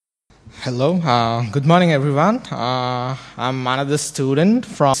Hello, good morning, everyone. I'm another student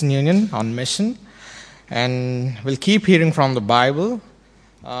from Union on mission, and we'll keep hearing from the Bible.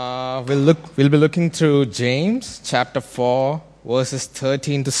 We'll be looking through James chapter 4, verses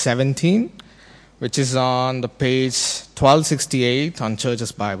 13 to 17, which is on the page 1268 on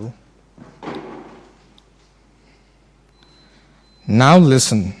Church's Bible. Now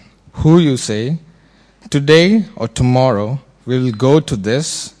listen, who you say, today or tomorrow we will go to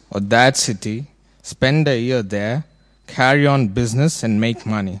this or that city, spend a year there, carry on business and make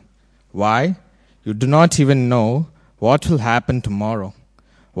money. Why? You do not even know what will happen tomorrow.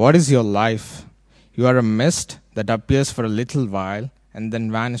 What is your life? You are a mist that appears for a little while and then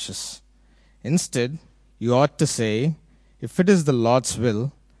vanishes. Instead, you ought to say, if it is the Lord's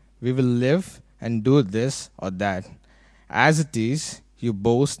will, we will live and do this or that. As it is, you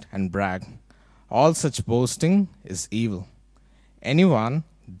boast and brag. All such boasting is evil. Anyone,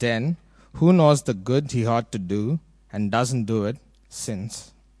 then, who knows the good he ought to do and doesn't do it,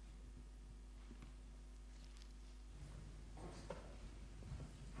 sins.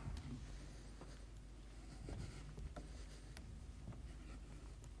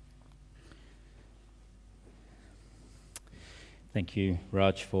 Thank you,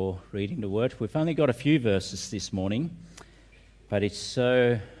 Raj, for reading the word. We've only got a few verses this morning, but it's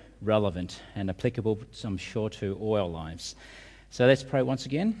so relevant and applicable, I'm sure, to all our lives. So let's pray once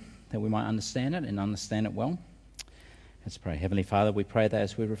again that we might understand it and understand it well. Let's pray. Heavenly Father, we pray that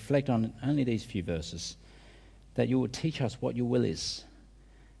as we reflect on only these few verses, that you would teach us what your will is,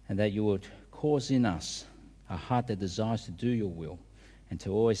 and that you would cause in us a heart that desires to do your will and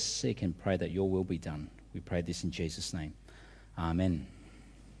to always seek and pray that your will be done. We pray this in Jesus' name. Amen.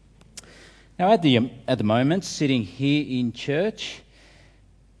 Now, at the moment, sitting here in church,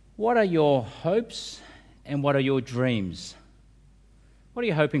 what are your hopes and what are your dreams? What are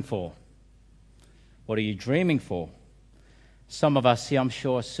you hoping for? What are you dreaming for? Some of us here, I'm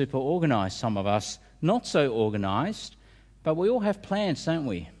sure, are super organised. Some of us not so organised. But we all have plans, don't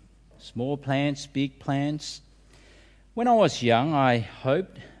we? Small plans, big plans. When I was young, I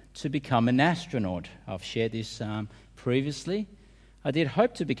hoped to become an astronaut. I've shared this previously. I did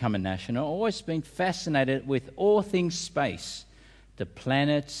hope to become an astronaut. I've always been fascinated with all things space. The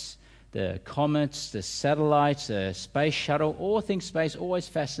planets, the comets, the satellites, the space shuttle, all things space, always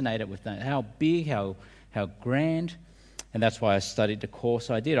fascinated with that. How big, how grand. And that's why I studied the course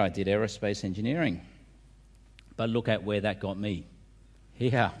I did. I did aerospace engineering. But look at where that got me.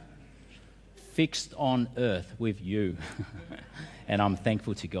 Here, fixed on Earth with you. And I'm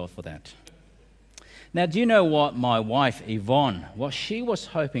thankful to God for that. Now, do you know what my wife, Yvonne, what she was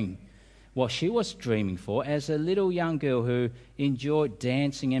hoping, what she was dreaming for as a little young girl who enjoyed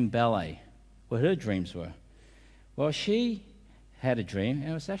dancing and ballet? What her dreams were? Well, she had a dream,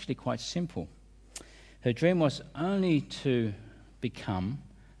 and it was actually quite simple. Her dream was only to become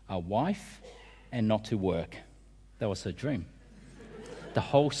a wife and not to work. That was her dream. The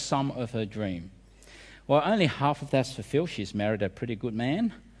whole sum of her dream. Well, only half of that's fulfilled. She's married a pretty good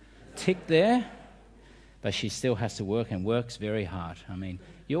man. Tick there. But she still has to work and works very hard. I mean,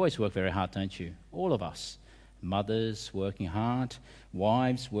 you always work very hard, don't you? All of us. Mothers working hard,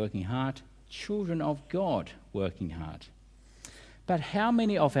 wives working hard, children of God working hard. But how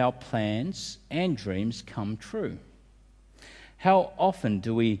many of our plans and dreams come true? How often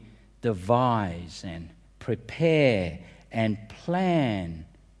do we devise and prepare and plan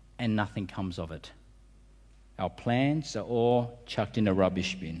and nothing comes of it? Our plans are all chucked in a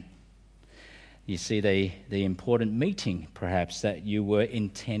rubbish bin. You see the important meeting, perhaps, that you were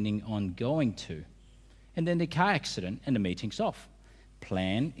intending on going to. And then the car accident and the meeting's off.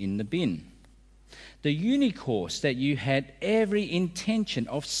 Plan in the bin. The uni course that you had every intention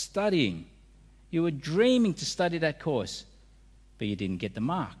of studying. You were dreaming to study that course, but you didn't get the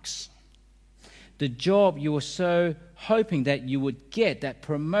marks. The job you were so hoping that you would get, that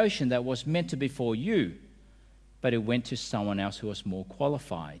promotion that was meant to be for you, but it went to someone else who was more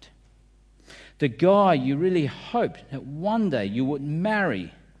qualified. The guy you really hoped that one day you would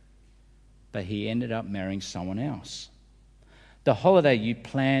marry, but he ended up marrying someone else. The holiday you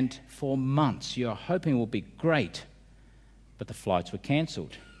planned for months, you're hoping will be great, but the flights were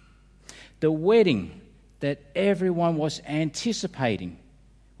cancelled. The wedding that everyone was anticipating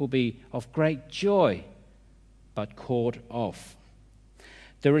will be of great joy, but called off.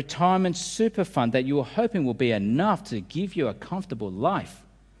 The retirement super fund that you were hoping will be enough to give you a comfortable life,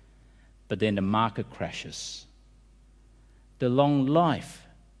 but then the market crashes. The long life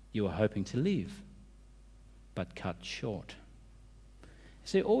you were hoping to live, but cut short.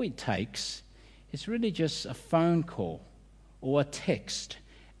 See, all it takes is really just a phone call or a text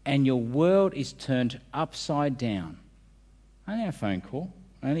and your world is turned upside down. Only a phone call,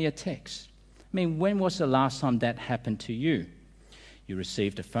 only a text. I mean, when was the last time that happened to you? You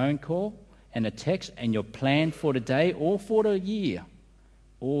received a phone call and a text, and your plan for the day or for the year,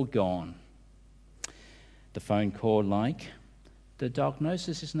 all gone. The phone call like, the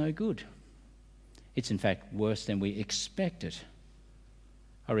diagnosis is no good. It's in fact worse than we expected.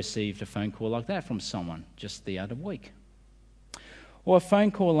 I received a phone call like that from someone just the other week. Or a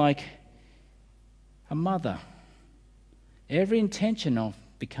phone call like a mother. Every intention of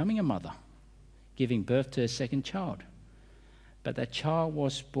becoming a mother, giving birth to a second child. But that child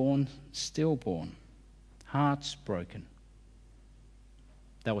was born stillborn, hearts broken.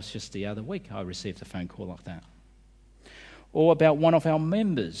 That was just the other week I received a phone call like that. Or about one of our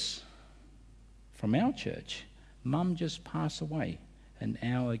members from our church. Mum just passed away an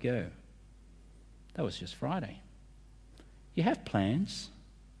hour ago. That was just Friday. You have plans,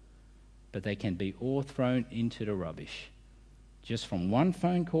 but they can be all thrown into the rubbish. Just from one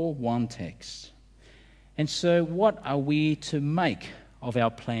phone call, one text. And so what are we to make of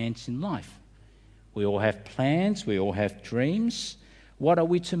our plans in life? We all have plans, we all have dreams. What are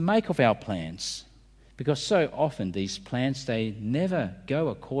we to make of our plans? Because so often these plans, they never go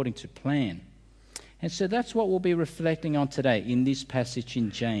according to plan. And so that's what we'll be reflecting on today in this passage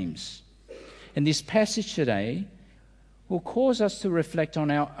in James. And this passage today will cause us to reflect on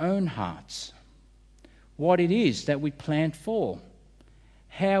our own hearts, what it is that we plan for,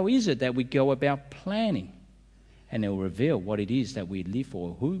 how is it that we go about planning, and it will reveal what it is that we live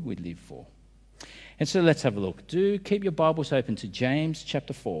for, who we live for. And so let's have a look. Do keep your Bibles open to James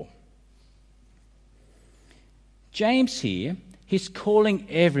chapter 4. James here, he's calling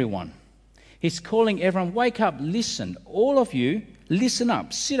everyone. He's calling everyone, wake up, listen. All of you, listen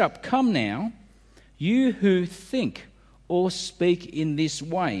up, sit up, come now. You who think or speak in this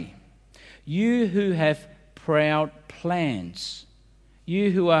way. You who have proud plans.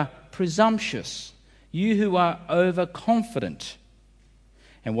 You who are presumptuous. You who are overconfident.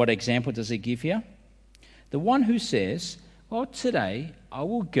 And what example does he give here? The one who says, well, today I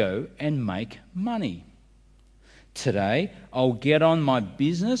will go and make money. Today I'll get on my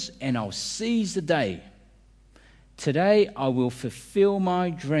business and I'll seize the day. Today I will fulfill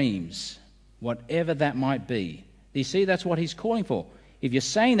my dreams, whatever that might be. Do you see, that's what he's calling for. If you're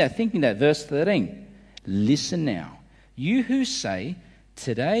saying that, thinking that, verse 13, listen now. You who say,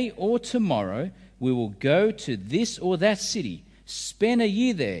 today or tomorrow we will go to this or that city, spend a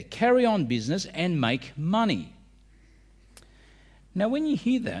year there, carry on business and make money. Now when you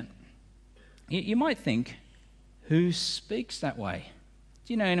hear that, you might think, who speaks that way?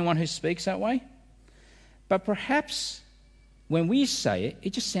 Do you know anyone who speaks that way? But perhaps when we say it,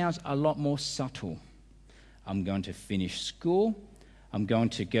 it just sounds a lot more subtle. I'm going to finish school. I'm going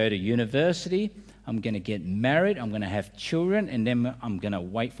to go to university. I'm going to get married. I'm going to have children. And then I'm going to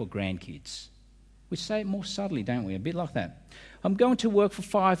wait for grandkids. We say it more subtly, don't we? A bit like that. I'm going to work for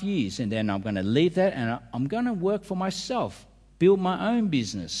 5 years. And then I'm going to leave that. And I'm going to work for myself. Build my own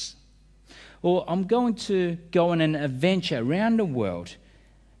business. Or I'm going to go on an adventure around the world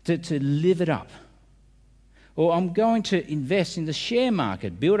to live it up. Or I'm going to invest in the share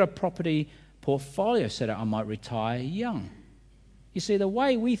market, build a property portfolio so that I might retire young. You see, the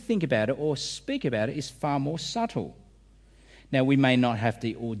way we think about it or speak about it is far more subtle. Now, we may not have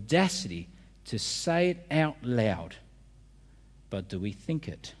the audacity to say it out loud, but do we think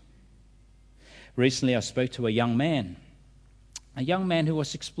it? Recently, I spoke to a young man who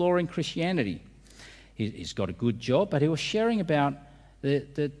was exploring Christianity. He's got a good job, but he was sharing about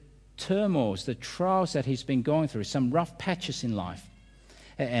the turmoils, the trials that he's been going through, some rough patches in life.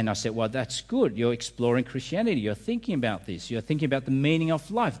 And I said, well, that's good. You're exploring Christianity. You're thinking about this. You're thinking about the meaning of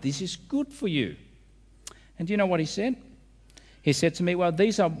life. This is good for you. And do you know what he said? He said to me, well,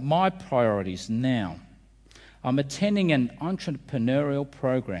 these are my priorities now. I'm attending an entrepreneurial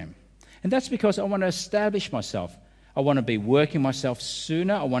program. And that's because I want to establish myself. I want to be working myself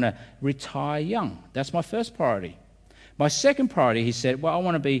sooner. I want to retire young. That's my first priority. My second priority, he said, well, I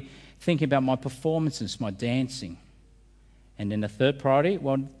want to be thinking about my performances, my dancing. And then the third priority,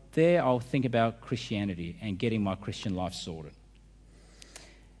 well, there I'll think about Christianity and getting my Christian life sorted.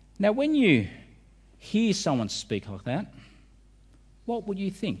 Now, when you hear someone speak like that, what would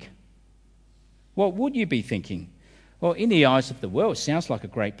you think? What would you be thinking? Well, in the eyes of the world, it sounds like a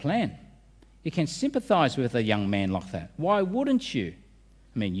great plan. You can sympathize with a young man like that. Why wouldn't you?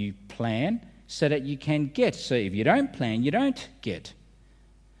 I mean, you plan so that you can get. So if you don't plan, you don't get.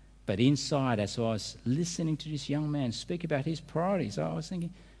 But inside, as I was listening to this young man speak about his priorities, I was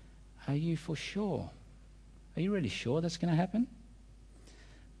thinking, are you for sure? Are you really sure that's going to happen?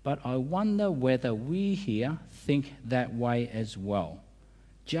 But I wonder whether we here think that way as well,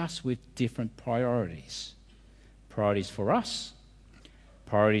 just with different priorities. Priorities for us,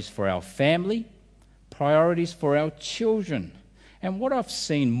 priorities for our family, priorities for our children. And what I've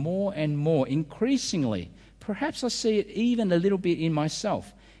seen more and more, increasingly, perhaps I see it even a little bit in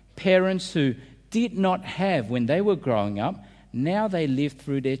myself, parents who did not have when they were growing up, now they live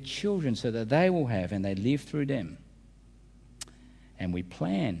through their children so that they will have, and they live through them. And we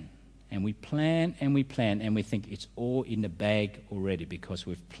plan, and we plan, and we plan, and we think it's all in the bag already because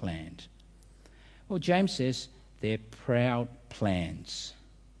we've planned. Well, James says they're proud plans.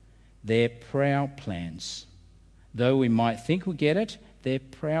 They're proud plans. Though we might think we get it, they're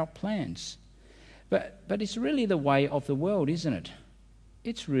proud plans. But it's really the way of the world, isn't it?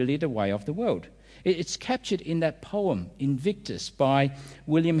 It's really the way of the world. It's captured in that poem, Invictus, by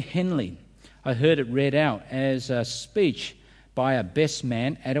William Henley. I heard it read out as a speech by a best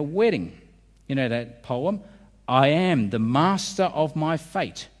man at a wedding. You know that poem? I am the master of my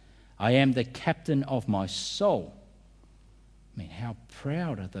fate. I am the captain of my soul. I mean, how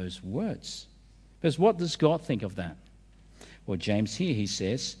proud are those words? Because what does God think of that? Well, James here, he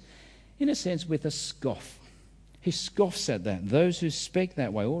says, in a sense, with a scoff. He scoffs at that. Those who speak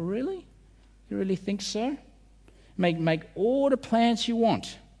that way. Oh, really? You really think so? Make all the plans you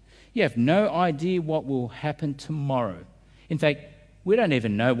want. You have no idea what will happen tomorrow. In fact, we don't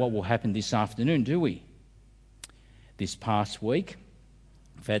even know what will happen this afternoon, do we? This past week,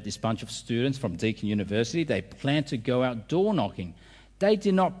 I've had this bunch of students from Deakin University. They planned to go out door knocking. They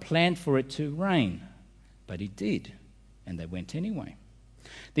did not plan for it to rain, but it did, and they went anyway.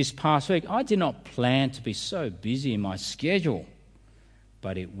 This past week, I did not plan to be so busy in my schedule,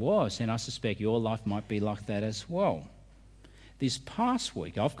 but it was, and I suspect your life might be like that as well. This past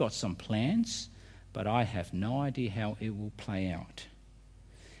week, I've got some plans, but I have no idea how it will play out.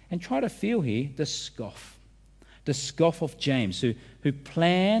 And try to feel here the scoff of James, who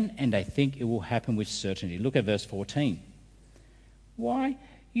plan and they think it will happen with certainty. Look at verse 14. Why?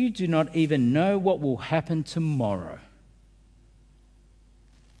 You do not even know what will happen tomorrow.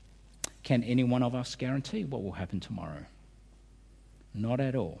 Can any one of us guarantee what will happen tomorrow? Not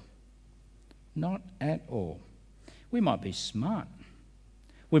at all. Not at all. We might be smart.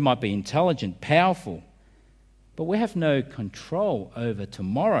 We might be intelligent, powerful, but we have no control over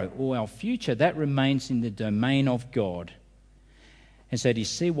tomorrow or our future. That remains in the domain of God. And so do you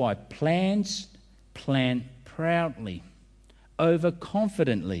see why plans plan proudly,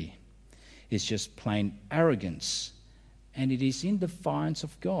 overconfidently? It's just plain arrogance, and it is in defiance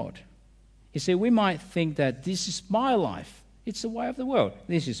of God. You see, we might think that this is my life. It's the way of the world.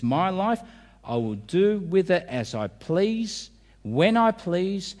 This is my life. I will do with it as I please, when I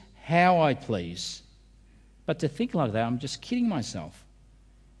please, how I please. But to think like that, I'm just kidding myself.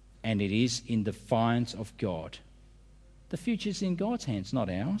 And it is in defiance of God. The future is in God's hands, not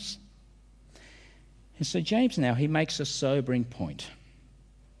ours. And so James now, he makes a sobering point.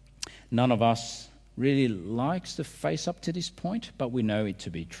 None of us really likes to face up to this point, but we know it to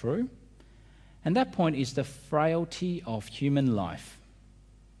be true. And that point is the frailty of human life.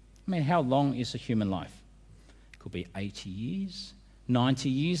 I mean, how long is a human life? It could be 80 years, 90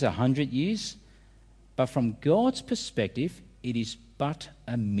 years, 100 years. But from God's perspective, it is but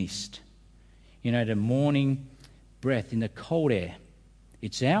a mist. You know, the morning breath in the cold air,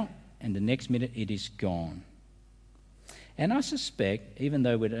 it's out, and the next minute it is gone. And I suspect, even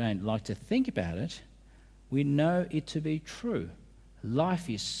though we don't like to think about it, we know it to be true. Life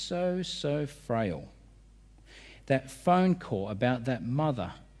is so frail. That phone call about that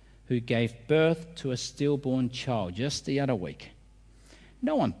mother who gave birth to a stillborn child just the other week.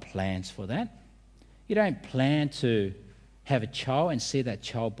 No one plans for that. You don't plan to have a child and see that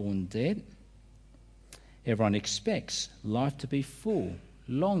child born dead. Everyone expects life to be full,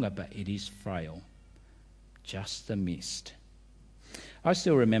 longer, but it is frail. Just a mist. I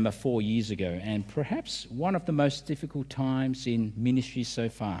still remember 4 years ago, and perhaps one of the most difficult times in ministry so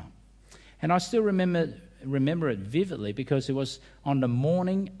far. And I still remember it vividly because it was on the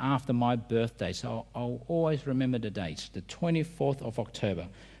morning after my birthday. So I'll always remember the date, the 24th of October,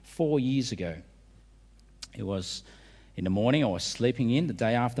 4 years ago. It was in the morning, I was sleeping in the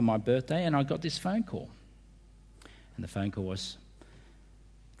day after my birthday, and I got this phone call. And the phone call was,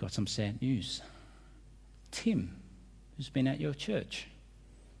 got some sad news. Tim, who's been at your church,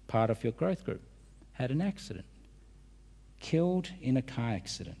 part of your growth group, had an accident, killed in a car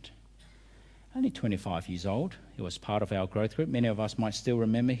accident. Only 25 years old. He was part of our growth group. Many of us might still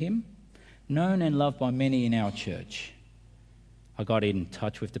remember him. Known and loved by many in our church. I got in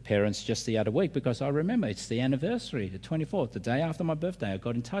touch with the parents just the other week because I remember it's the anniversary, the 24th, the day after my birthday. I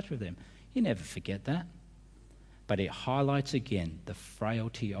got in touch with them. You never forget that. But it highlights again the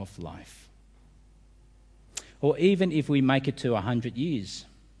frailty of life. Or even if we make it to 100 years,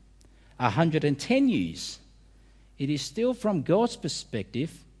 110 years, it is still from God's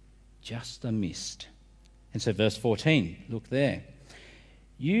perspective just a mist. And so verse 14, look there.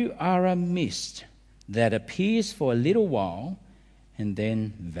 You are a mist that appears for a little while and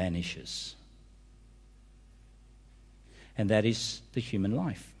then vanishes. And that is the human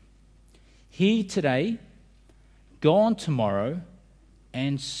life. Here today, gone tomorrow,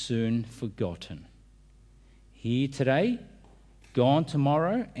 and soon forgotten. Here today, gone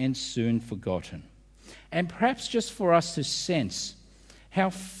tomorrow, and soon forgotten. And perhaps just for us to sense how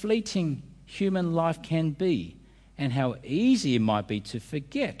fleeting human life can be and how easy it might be to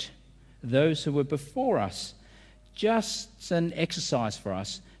forget those who were before us. Just an exercise for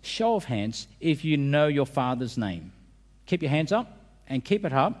us. Show of hands if you know your father's name. Keep your hands up and keep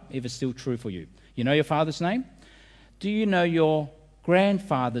it up if it's still true for you. You know your father's name? Do you know your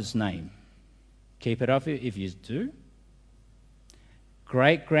grandfather's name? Keep it up if you do.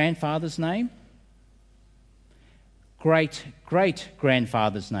 Great-grandfather's name?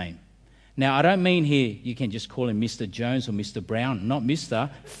 Great-great-grandfather's name. Now, I don't mean here you can just call him Mr. Jones or Mr. Brown, not Mr.,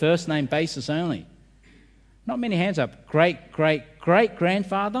 first name basis only. Not many hands up.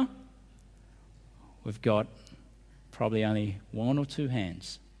 Great-great-great-grandfather? We've got probably only one or two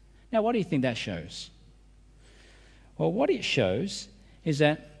hands. Now, what do you think that shows? Well, what it shows is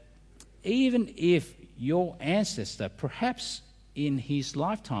that even if your ancestor, perhaps in his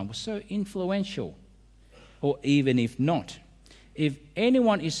lifetime, was so influential, or even if not, if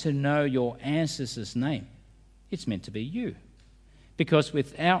anyone is to know your ancestor's name, it's meant to be you. Because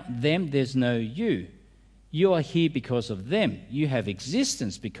without them, there's no you. You are here because of them. You have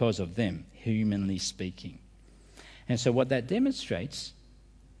existence because of them, humanly speaking. And so what that demonstrates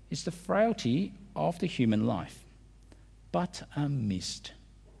is the frailty of the human life. But a mist,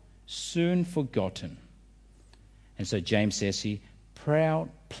 soon forgotten. And so James says here, proud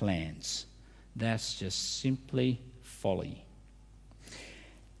plans. That's just simply folly.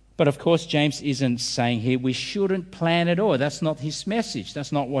 But of course, James isn't saying here we shouldn't plan at all. That's not his message.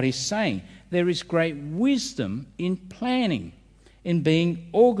 That's not what he's saying. There is great wisdom in planning, in being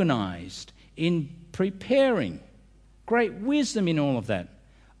organized, in preparing. Great wisdom in all of that.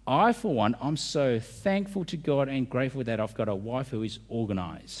 I, for one, I'm so thankful to God and grateful that I've got a wife who is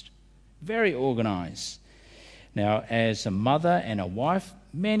organized, very organized. Now, as a mother and a wife,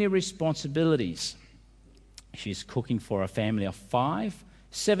 many responsibilities. She's cooking for a family of 5,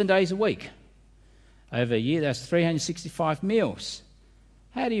 7 days a week. Over a year, that's 365 meals.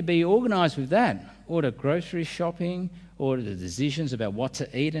 How do you be organised with that? Order grocery shopping, order the decisions about what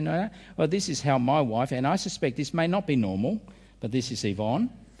to eat and all that. Well, this is how my wife, and I suspect this may not be normal, but this is Yvonne.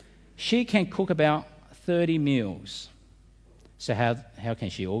 She can cook about 30 meals. So how can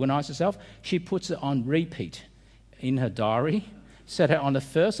she organise herself? She puts it on repeat in her diary, so that on the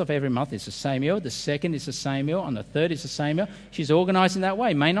first of every month it's the same meal, the second is the same meal, on the third it's the same meal. She's organised in that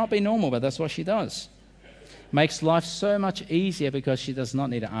way. May not be normal, but that's what she does. Makes life so much easier because she does not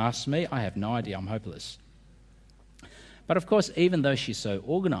need to ask me. I have no idea. I'm hopeless. But of course, even though she's so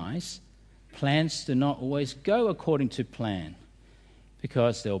organised, plans do not always go according to plan,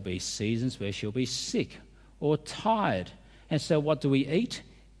 because there'll be seasons where she'll be sick or tired. And so what do we eat?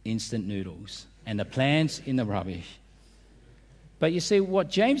 Instant noodles. And the plan's in the rubbish. But you see,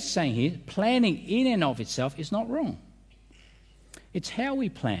 what James is saying here, planning in and of itself is not wrong. It's how we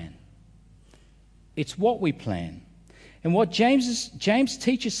plan. It's what we plan. And what James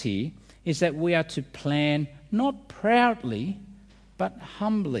teaches here is that we are to plan not proudly, but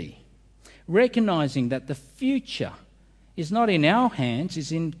humbly, recognizing that the future is not in our hands,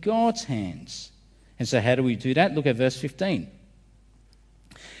 it's in God's hands. And so how do we do that? Look at verse 15.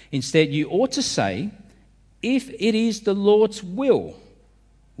 Instead, you ought to say, if it is the Lord's will,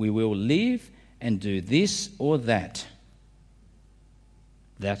 we will live and do this or that.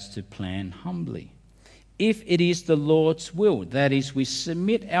 That's to plan humbly. If it is the Lord's will, that is, we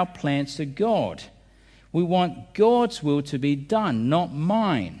submit our plans to God. We want God's will to be done, not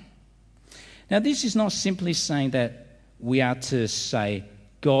mine. Now, this is not simply saying that we are to say,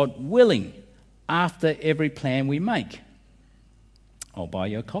 God willing, after every plan we make. I'll buy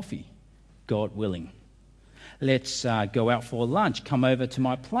you a coffee, God willing. Let's go out for lunch, come over to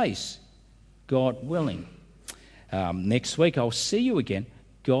my place, God willing. Next week I'll see you again,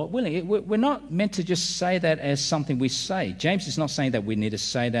 God willing. We're not meant to just say that as something we say. James is not saying that we need to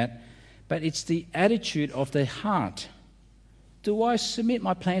say that, but it's the attitude of the heart. do I submit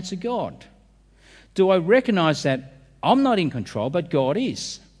my plan to God? Do I recognize that I'm not in control, but God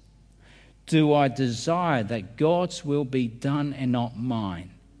is? Do I desire that God's will be done and not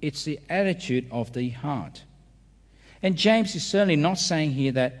mine? It's the attitude of the heart. And James is certainly not saying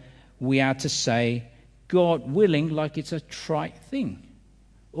here that we are to say God willing like it's a trite thing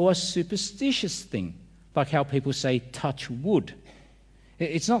or a superstitious thing, like how people say touch wood.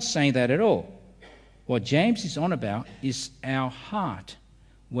 It's not saying that at all. What James is on about is our heart,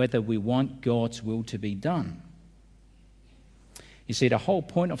 whether we want God's will to be done. You see, the whole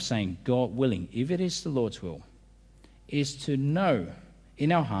point of saying God willing, if it is the Lord's will, is to know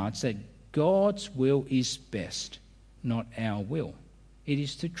in our hearts that God's will is best, not our will. It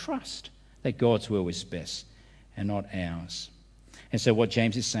is to trust that God's will is best and not ours. And so what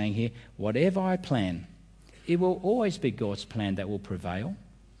James is saying here, whatever I plan, it will always be God's plan that will prevail,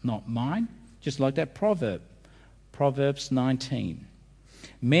 not mine. Just like that proverb, Proverbs 19.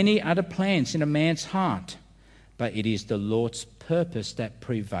 Many are the plans in a man's heart, but it is the Lord's purpose that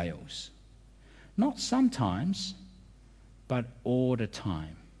prevails. Not sometimes, but all the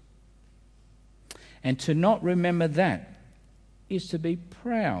time. And to not remember that is to be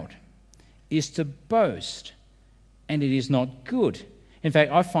proud, is to boast, and it is not good. In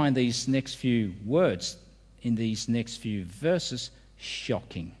fact, I find these next few words in these next few verses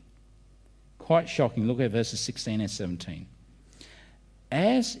shocking. Quite shocking. Look at verses 16 and 17.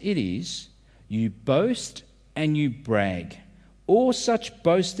 As it is, you boast and you brag. All such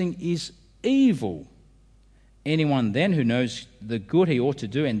boasting is evil. Anyone then who knows the good he ought to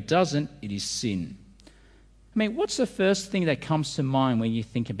do and doesn't, it is sin. I mean, what's the first thing that comes to mind when you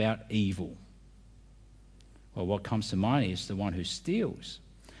think about evil? Well, what comes to mind is the one who steals,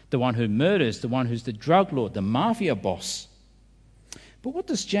 the one who murders, the one who's the drug lord, the mafia boss. But what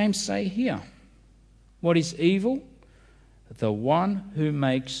does James say here? What is evil? The one who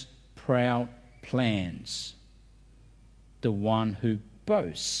makes proud plans, the one who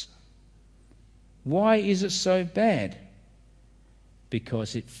boasts. Why is it so bad?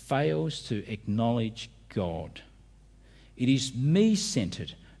 Because it fails to acknowledge God. It is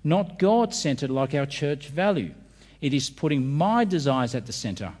me-centered, not God-centered like our church value. It is putting my desires at the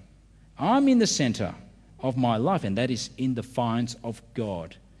center. I'm in the center of my life, and that is in defiance of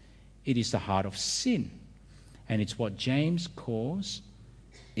God. It is the heart of sin, and it's what James calls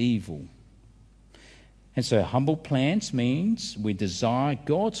evil. And so humble plans means we desire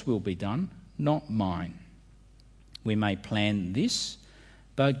God's will be done, not mine. We may plan this,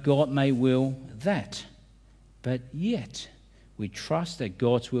 but God may will that. But yet, we trust that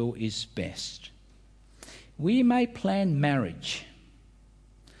God's will is best. We may plan marriage.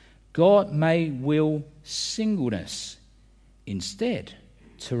 God may will singleness instead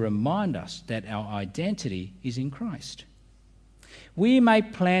to remind us that our identity is in Christ. We may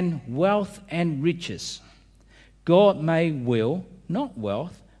plan wealth and riches. God may will not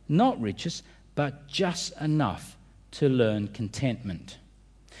wealth, not riches, but just enough to learn contentment.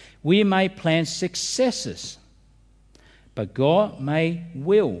 We may plan successes, but God may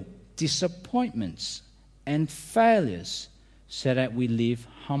will disappointments and failures so that we live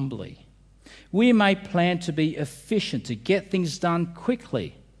humbly. We may plan to be efficient, to get things done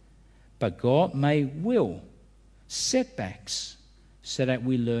quickly, but God may will setbacks so that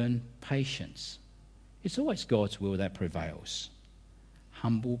we learn patience. It's always God's will that prevails.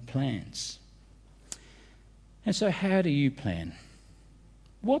 Humble plans. And so how do you plan?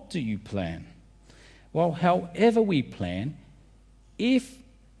 What do you plan? Well, however we plan, if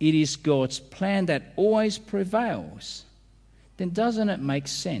it is God's plan that always prevails, then doesn't it make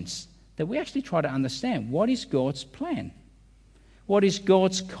sense that we actually try to understand what is God's plan? What is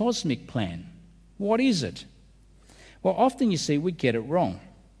God's cosmic plan? What is it? Well, often you see we get it wrong.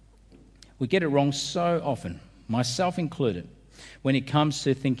 We get it wrong so often, myself included, when it comes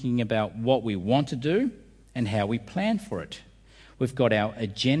to thinking about what we want to do and how we plan for it. We've got our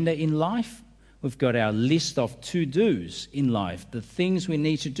agenda in life. We've got our list of to-dos in life, the things we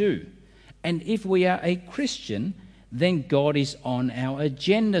need to do. And if we are a Christian, then God is on our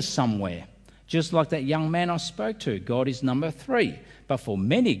agenda somewhere. Just like that young man I spoke to, God is number 3. But for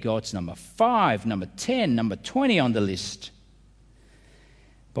many, God's number 5, number 10, number 20 on the list.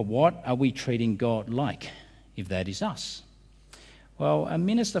 But what are we treating God like, if that is us? Well, a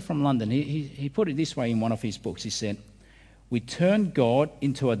minister from London, he put it this way in one of his books. He said, we turn God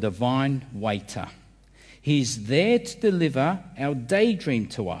into a divine waiter. He's there to deliver our daydream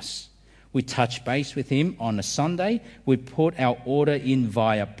to us. We touch base with him on a Sunday. We put our order in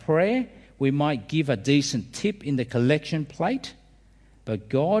via prayer. We might give a decent tip in the collection plate. but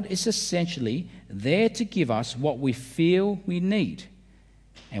God is essentially there to give us what we feel we need,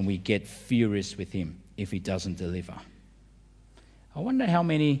 and we get furious with him if he doesn't deliver. I wonder how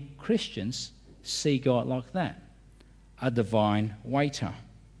many Christians see God like that, a divine waiter.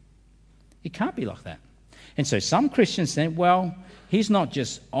 It can't be like that. And so some Christians think, well, he's not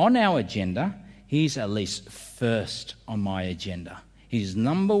just on our agenda, he's at least first on my agenda. He's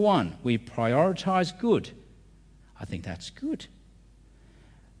number one. We prioritize good. I think that's good.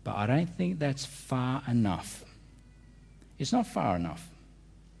 But I don't think that's far enough. It's not far enough.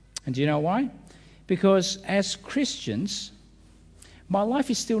 And do you know why? Because as Christians, my life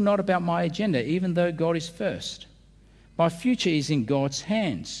is still not about my agenda, even though God is first. My future is in God's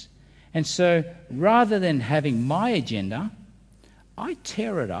hands. And so rather than having my agenda, I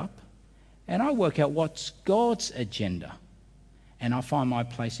tear it up and I work out what's God's agenda. And I find my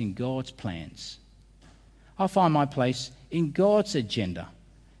place in God's plans. I find my place in God's agenda.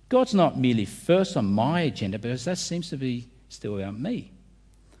 God's not merely first on my agenda, because that seems to be still about me.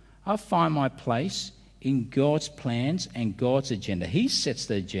 I find my place in God's plans and God's agenda. He sets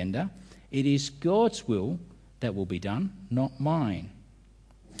the agenda. It is God's will that will be done, not mine.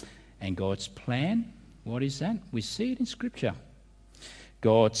 And God's plan, what is that? We see it in Scripture.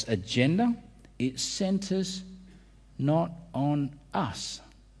 God's agenda, it centers not on us.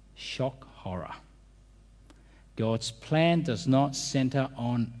 Shock, horror. God's plan does not center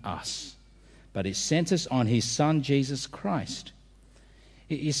on us, but it centers on his Son, Jesus Christ.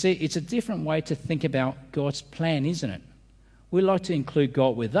 You see, it's a different way to think about God's plan, isn't it? We like to include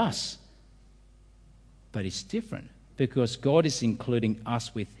God with us, but it's different because God is including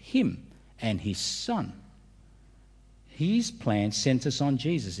us with him and his Son. His plan centers on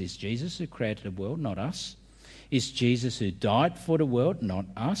Jesus. It's Jesus who created the world, not us. It's Jesus who died for the world, not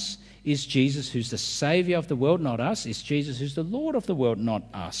us. It's Jesus who's the Saviour of the world, not us. It's Jesus who's the Lord of the world, not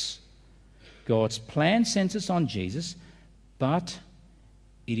us. God's plan centers on Jesus, but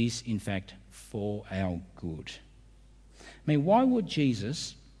it is in fact for our good. I mean, why would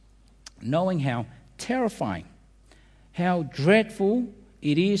Jesus, knowing how terrifying, how dreadful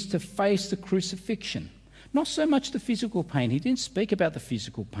it is to face the crucifixion, not so much the physical pain, he didn't speak about the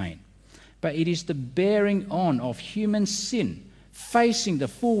physical pain, but it is the bearing on of human sin, facing the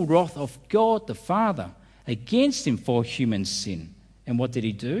full wrath of God the Father against him for human sin. And what did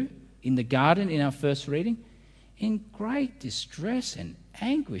he do? In the garden, in our first reading, in great distress and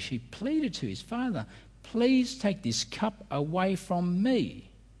anguish, he pleaded to his Father, please take this cup away from me.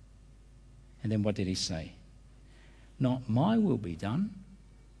 And then what did he say? Not my will be done,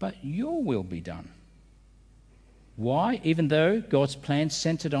 but your will be done. Why? Even though God's plan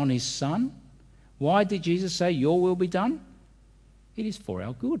centered on his Son, why did Jesus say, your will be done? It is for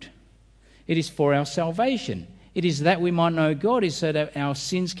our good. It is for our salvation. It is that we might know God, is so that our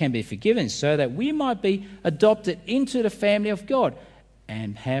sins can be forgiven, so that we might be adopted into the family of God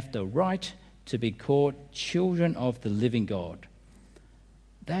and have the right to be called children of the living God.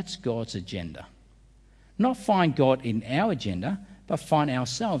 That's God's agenda. Not find God in our agenda, but find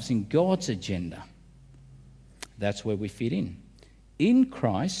ourselves in God's agenda. That's where we fit in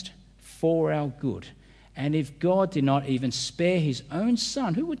Christ for our good. And if God did not even spare his own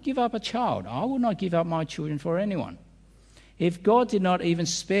Son, who would give up a child? I would not give up my children for anyone. If God did not even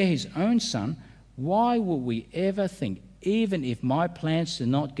spare his own Son, why would we ever think, even if my plans do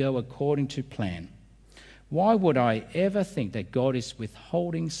not go according to plan, why would I ever think that God is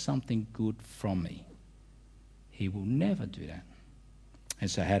withholding something good from me? He will never do that.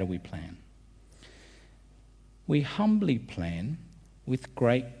 And so how do we plan? We humbly plan with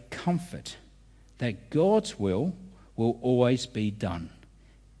great comfort that God's will always be done,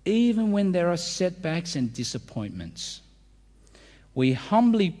 even when there are setbacks and disappointments. We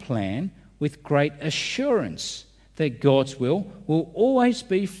humbly plan with great assurance that God's will always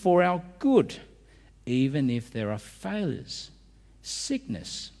be for our good, even if there are failures,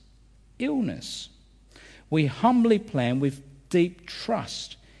 sickness, illness. We humbly plan with deep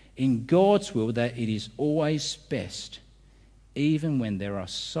trust in God's will that it is always best, even when there are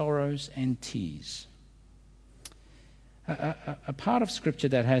sorrows and tears. A part of Scripture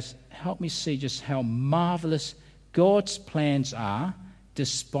that has helped me see just how marvelous God's plans are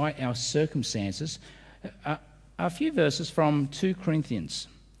despite our circumstances. A few verses from 2 Corinthians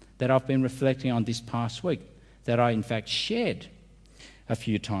that I've been reflecting on this past week, that I in fact shared a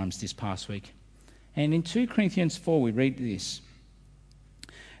few times this past week. And in 2 Corinthians 4 we read this: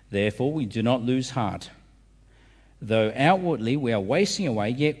 Therefore we do not lose heart. Though outwardly we are wasting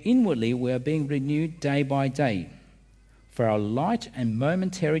away, yet inwardly we are being renewed day by day. For our light and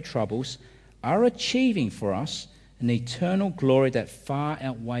momentary troubles are achieving for us an eternal glory that far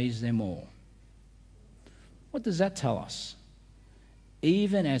outweighs them all. What does that tell us?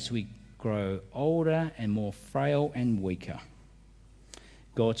 Even as we grow older and more frail and weaker,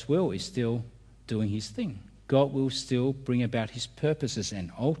 God's will is still doing his thing. God will still bring about his purposes,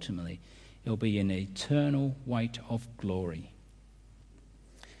 and ultimately it'll be an eternal weight of glory.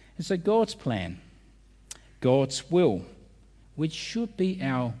 And so God's plan, God's will, which should be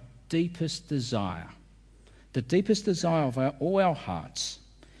our deepest desire, the deepest desire of all our hearts,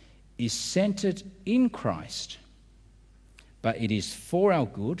 is centered in Christ, but it is for our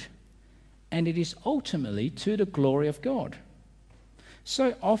good, and it is ultimately to the glory of God.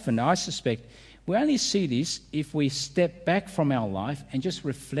 So often, I suspect, we only see this if we step back from our life and just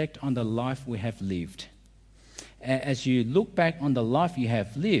reflect on the life we have lived. As you look back on the life you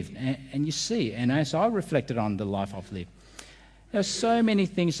have lived, and you see, and as I reflected on the life I've lived, there are so many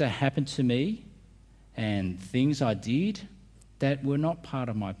things that happened to me and things I did that were not part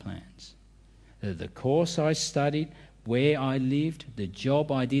of my plans. The course I studied, where I lived, the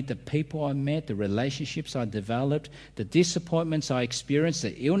job I did, the people I met, the relationships I developed, the disappointments I experienced,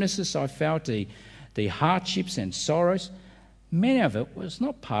 the illnesses I felt, the hardships and sorrows, many of it was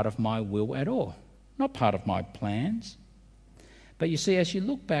not part of my will at all, not part of my plans. But you see, as you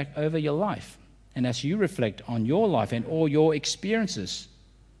look back over your life, and as you reflect on your life and all your experiences,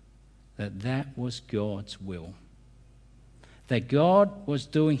 that was God's will. That God was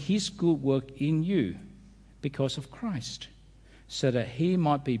doing his good work in you because of Christ, so that he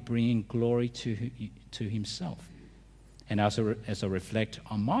might be bringing glory to himself. And as I reflect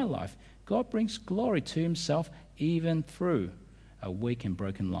on my life, God brings glory to himself even through a weak and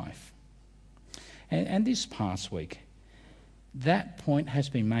broken life. And this past week, that point has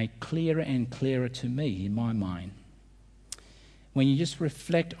been made clearer and clearer to me in my mind. When you just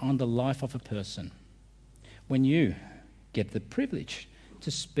reflect on the life of a person, when you get the privilege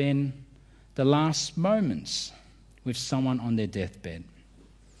to spend the last moments with someone on their deathbed.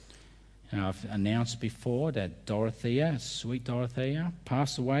 Now, I've announced before that Dorothea, sweet Dorothea,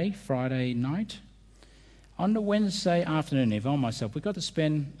 passed away Friday night. On the Wednesday afternoon, Yvonne and myself, we got to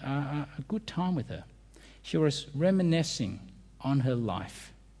spend a good time with her. She was reminiscing on her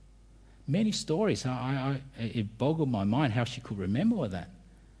life. Many stories. It boggled my mind how she could remember all that.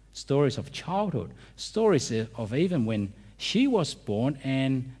 Stories of childhood, stories of even when she was born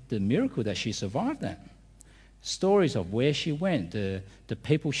and the miracle that she survived that. Stories of where she went, the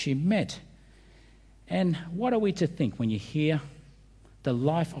people she met. And what are we to think when you hear the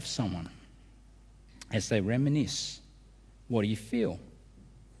life of someone as they reminisce? What do you feel?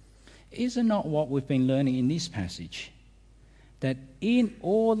 Is it not what we've been learning in this passage? That in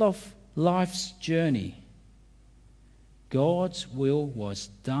all of life's journey, God's will was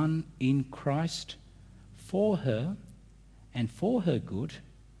done in Christ for her and for her good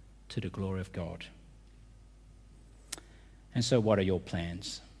to the glory of God. And so what are your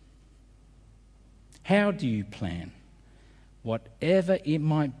plans? How do you plan? Whatever it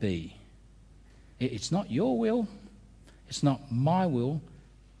might be, it's not your will, it's not my will,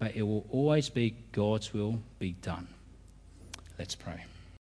 but it will always be God's will be done. Let's pray.